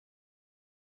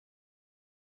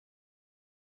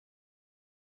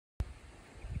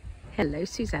Hello,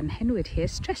 Suzanne Henwood here.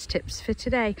 Stress tips for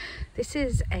today. This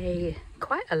is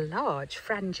quite a large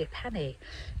frangipani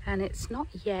and it's not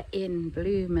yet in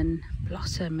bloom and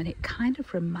blossom, and it kind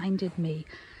of reminded me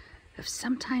of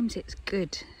sometimes it's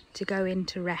good to go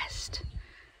into rest,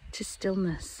 to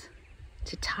stillness,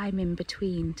 to time in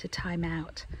between, to time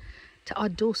out, to our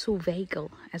dorsal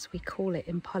vagal, as we call it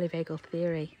in polyvagal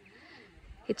theory.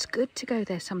 It's good to go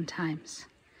there sometimes.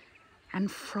 And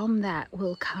from that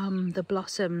will come the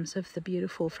blossoms of the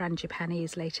beautiful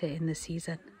frangipanis later in the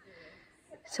season.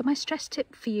 So my stress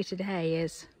tip for you today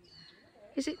is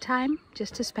it time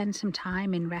just to spend some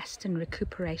time in rest and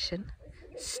recuperation,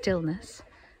 stillness,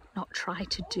 not try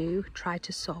to do, try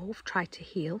to solve, try to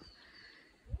heal,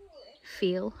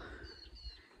 feel,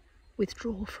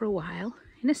 withdraw for a while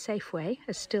in a safe way,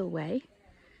 a still way,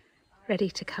 ready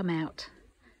to come out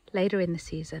later in the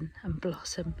season and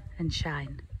blossom and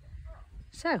shine.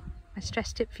 So, my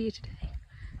stress tip for you today,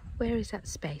 where is that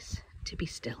space to be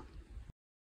still?